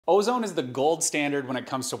Ozone is the gold standard when it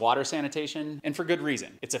comes to water sanitation, and for good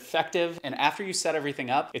reason. It's effective, and after you set everything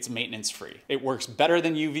up, it's maintenance free. It works better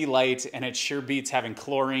than UV light, and it sure beats having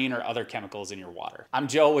chlorine or other chemicals in your water. I'm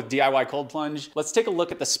Joe with DIY Cold Plunge. Let's take a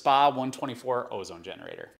look at the SPA 124 ozone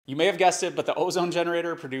generator. You may have guessed it, but the ozone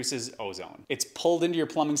generator produces ozone. It's pulled into your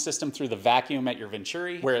plumbing system through the vacuum at your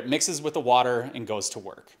Venturi, where it mixes with the water and goes to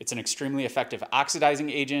work. It's an extremely effective oxidizing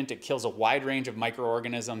agent. It kills a wide range of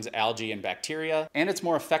microorganisms, algae, and bacteria, and it's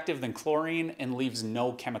more effective than chlorine and leaves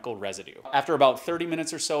no chemical residue. After about 30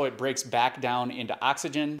 minutes or so, it breaks back down into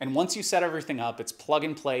oxygen, and once you set everything up, it's plug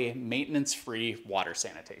and play, maintenance-free water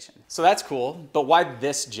sanitation. So that's cool, but why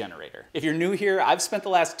this generator? If you're new here, I've spent the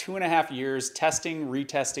last 2.5 years testing,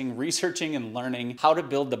 retesting, researching, and learning how to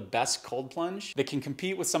build the best cold plunge that can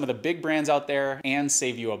compete with some of the big brands out there and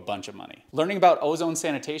save you a bunch of money. Learning about ozone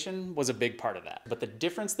sanitation was a big part of that, but the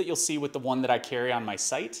difference that you'll see with the one that I carry on my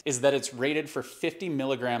site is that it's rated for 50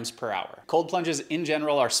 milligrams per hour. Cold plunges in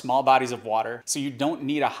general are small bodies of water, so you don't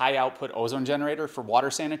need a high output ozone generator for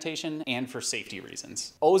water sanitation and for safety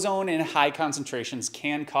reasons. Ozone in high concentrations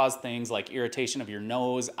can cause things like irritation of your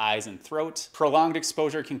nose, eyes, and throat. Prolonged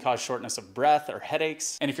exposure can cause shortness of breath or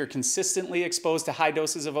headaches. And if you're consistently exposed to high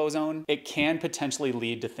doses of ozone, it can potentially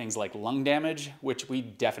lead to things like lung damage, which we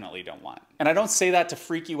definitely don't want. And I don't say that to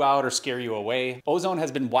freak you out or scare you away. Ozone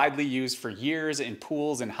has been widely used for years in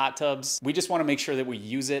pools and hot tubs. We just want to make sure that we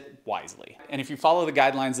use it wisely. And if you follow the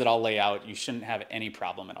guidelines that I'll lay out, you shouldn't have any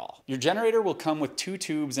problem at all. Your generator will come with 2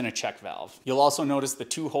 tubes and a check valve. You'll also notice the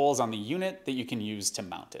 2 holes on the unit that you can use to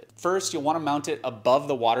mount it. First, you'll want to mount it above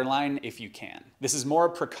the water line if you can. This is more a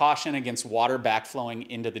precaution against water backflowing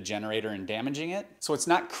into the generator and damaging it, so it's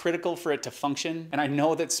not critical for it to function. And I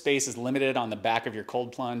know that space is limited on the back of your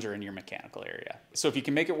cold plunge or in your mechanical area. So if you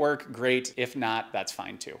can make it work, great. If not, that's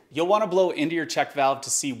fine too. You'll want to blow into your check valve to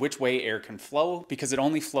see which way air can flow, because it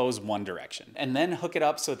only flows one direction. And then hook it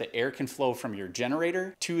up so the air can flow from your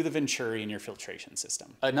generator to the Venturi in your filtration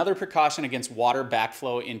system. Another precaution against water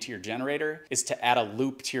backflow into your generator is to add a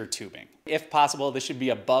loop to your tubing. If possible, this should be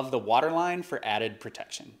above the water line for added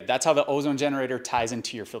protection. That's how the ozone generator ties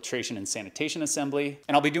into your filtration and sanitation assembly.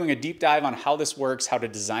 And I'll be doing a deep dive on how this works, how to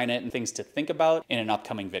design it, and things to think about in an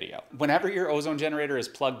upcoming video. Whenever your ozone generator is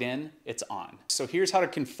plugged in, it's on. So here's how to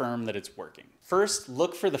confirm that it's working. First,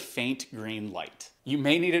 look for the faint green light. You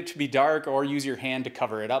may need it to be dark or use your hand to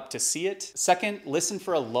cover it up to see it. Second, listen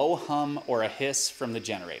for a low hum or a hiss from the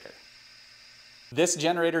generator. This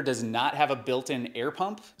generator does not have a built-in air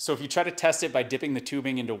pump, so if you try to test it by dipping the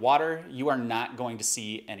tubing into water, you are not going to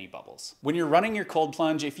see any bubbles. When you're running your cold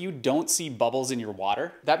plunge, if you don't see bubbles in your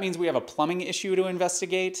water, that means we have a plumbing issue to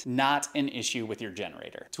investigate, not an issue with your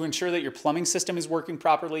generator. To ensure that your plumbing system is working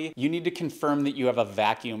properly, you need to confirm that you have a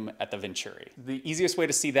vacuum at the Venturi. The easiest way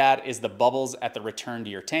to see that is the bubbles at the return to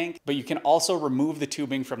your tank, but you can also remove the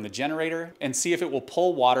tubing from the generator and see if it will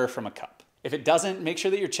pull water from a cup. If it doesn't, make sure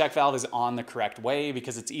that your check valve is on the correct way,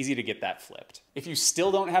 because it's easy to get that flipped. If you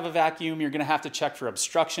still don't have a vacuum, you're gonna have to check for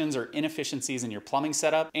obstructions or inefficiencies in your plumbing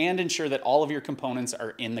setup and ensure that all of your components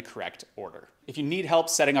are in the correct order. If you need help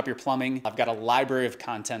setting up your plumbing, I've got a library of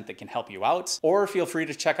content that can help you out, or feel free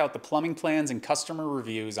to check out the plumbing plans and customer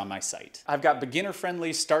reviews on my site. I've got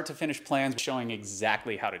beginner-friendly start-to-finish plans showing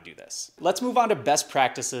exactly how to do this. Let's move on to best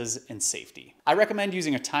practices and safety. I recommend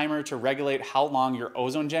using a timer to regulate how long your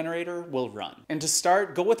ozone generator will run. And to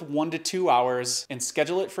start, go with 1 to 2 hours and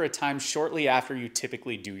schedule it for a time shortly after you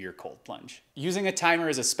typically do your cold plunge. Using a timer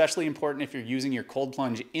is especially important if you're using your cold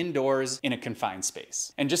plunge indoors in a confined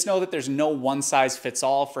space. And just know that there's no one size fits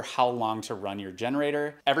all for how long to run your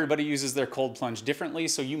generator. Everybody uses their cold plunge differently,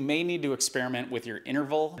 so you may need to experiment with your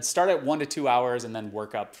interval. Start at 1 to 2 hours and then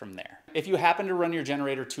work up from there. If you happen to run your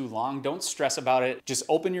generator too long, don't stress about it. Just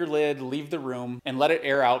open your lid, leave the room, and let it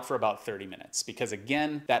air out for about 30 minutes, because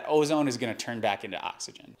again, that ozone is gonna turn back into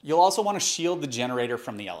oxygen. You'll also wanna shield the generator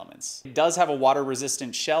from the elements. It does have a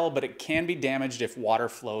water-resistant shell, but it can be damaged if water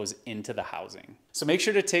flows into the housing. So make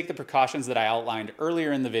sure to take the precautions that I outlined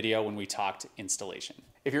earlier in the video when we talked installation.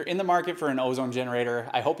 If you're in the market for an ozone generator,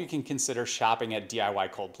 I hope you can consider shopping at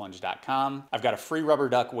DIYcoldplunge.com. I've got a free rubber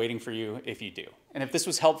duck waiting for you if you do. And if this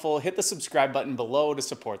was helpful, hit the subscribe button below to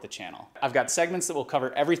support the channel. I've got segments that will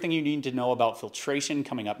cover everything you need to know about filtration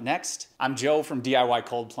coming up next. I'm Joe from DIY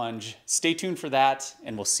Cold Plunge. Stay tuned for that,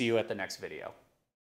 and we'll see you at the next video.